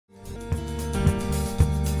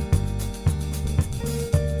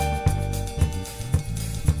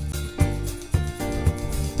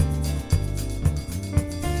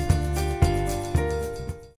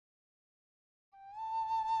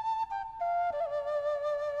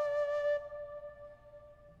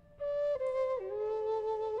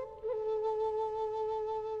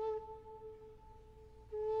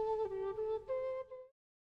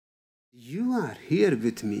here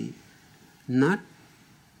with me not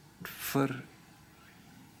for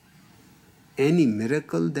any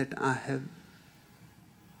miracle that I have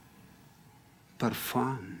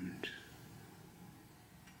performed.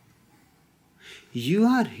 You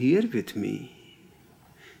are here with me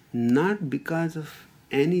not because of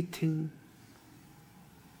anything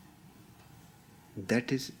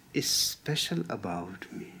that is special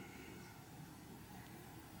about me.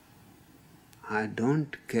 I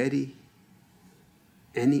don't carry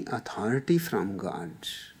any authority from God.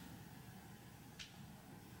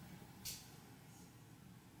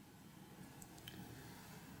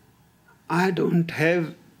 I don't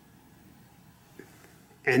have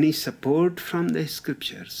any support from the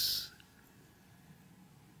scriptures.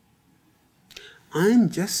 I am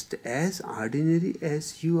just as ordinary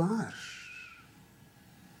as you are.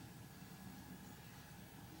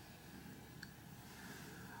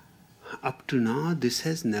 Up to now, this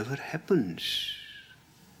has never happened.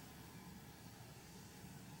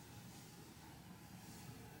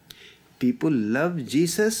 People love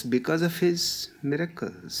Jesus because of his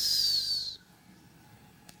miracles.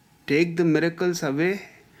 Take the miracles away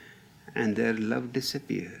and their love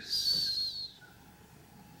disappears.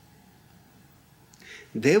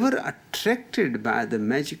 They were attracted by the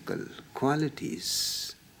magical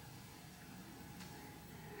qualities.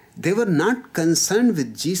 They were not concerned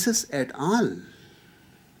with Jesus at all.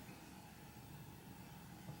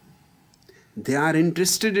 They are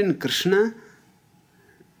interested in Krishna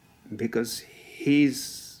because he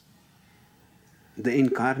is the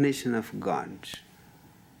incarnation of God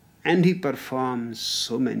and he performs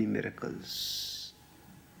so many miracles.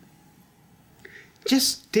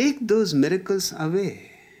 Just take those miracles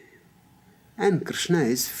away and Krishna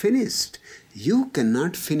is finished. You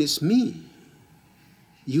cannot finish me.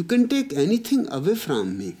 You can take anything away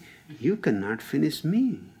from me. You cannot finish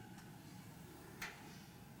me.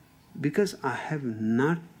 Because I have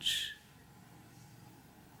not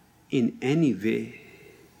in any way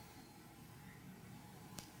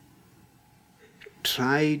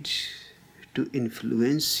tried to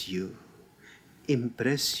influence you,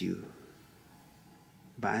 impress you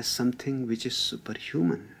by something which is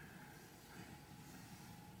superhuman.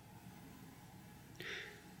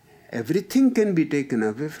 Everything can be taken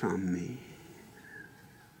away from me.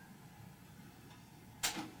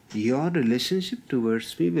 Your relationship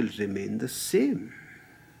towards me will remain the same.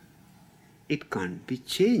 It can't be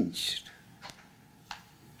changed.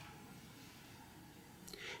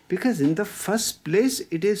 Because in the first place,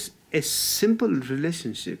 it is a simple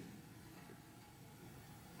relationship.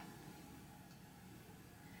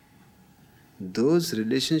 Those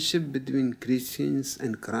relationships between Christians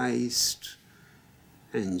and Christ,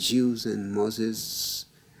 and Jews and Moses,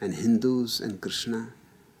 and Hindus and Krishna,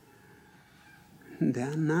 they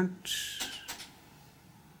are not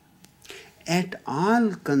at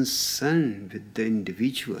all concerned with the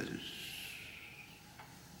individual.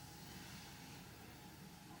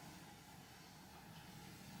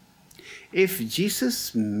 If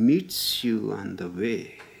Jesus meets you on the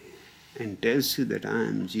way and tells you that I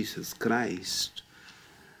am Jesus Christ,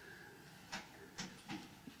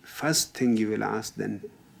 first thing you will ask then,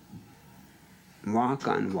 walk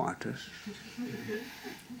on water.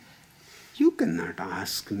 You cannot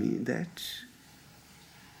ask me that.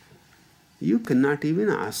 You cannot even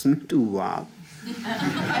ask me to walk.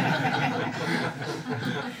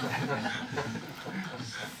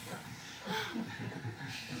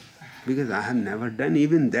 Because I have never done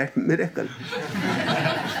even that miracle.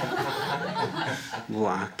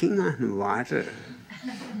 Walking on water.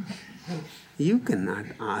 You cannot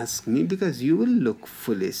ask me because you will look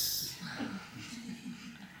foolish.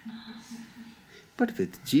 But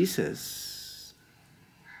with Jesus,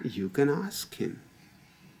 you can ask him.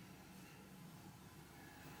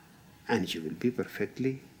 And you will be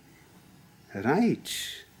perfectly right.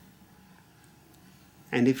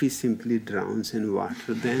 And if he simply drowns in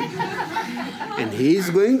water then, and he is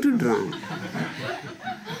going to drown,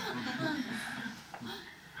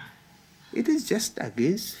 it is just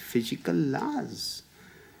against physical laws.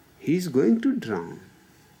 He is going to drown.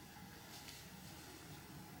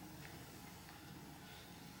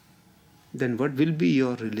 Then what will be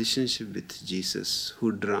your relationship with Jesus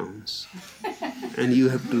who drowns? And you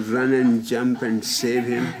have to run and jump and save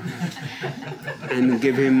him and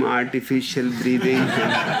give him artificial breathing.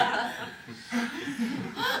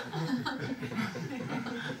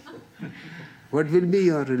 What will be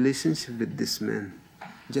your relationship with this man?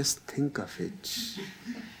 Just think of it.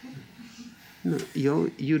 No,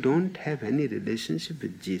 you don't have any relationship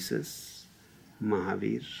with Jesus,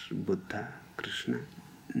 Mahavir, Buddha, Krishna.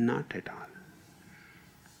 Not at all.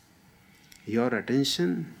 your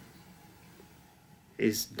attention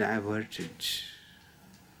is diverted.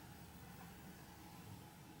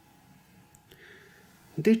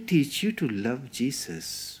 They teach you to love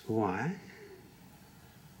Jesus. Why?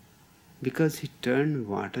 Because he turned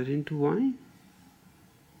water into wine.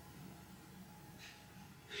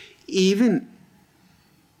 Even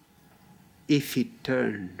if he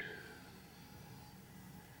turned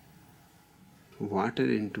water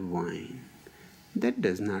into wine, that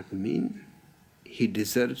does not mean he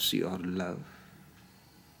deserves your love.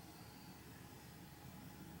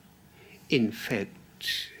 In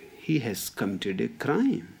fact, he has committed a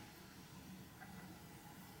crime.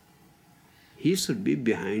 He should be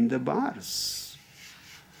behind the bars.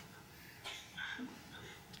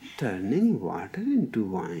 Turning water into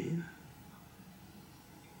wine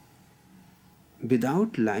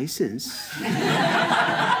without license.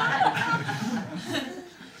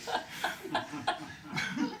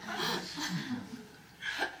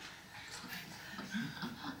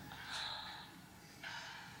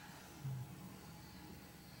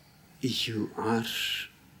 You are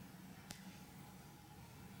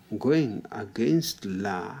going against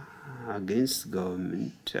law, against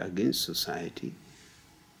government, against society.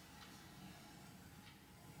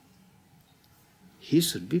 He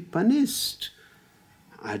should be punished.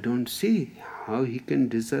 I don't see how he can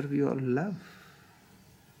deserve your love.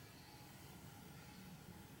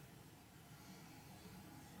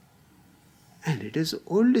 And it is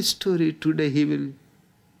old story. Today he will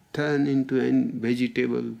turn into a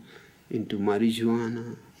vegetable, into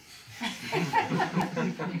marijuana,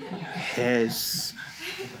 hash.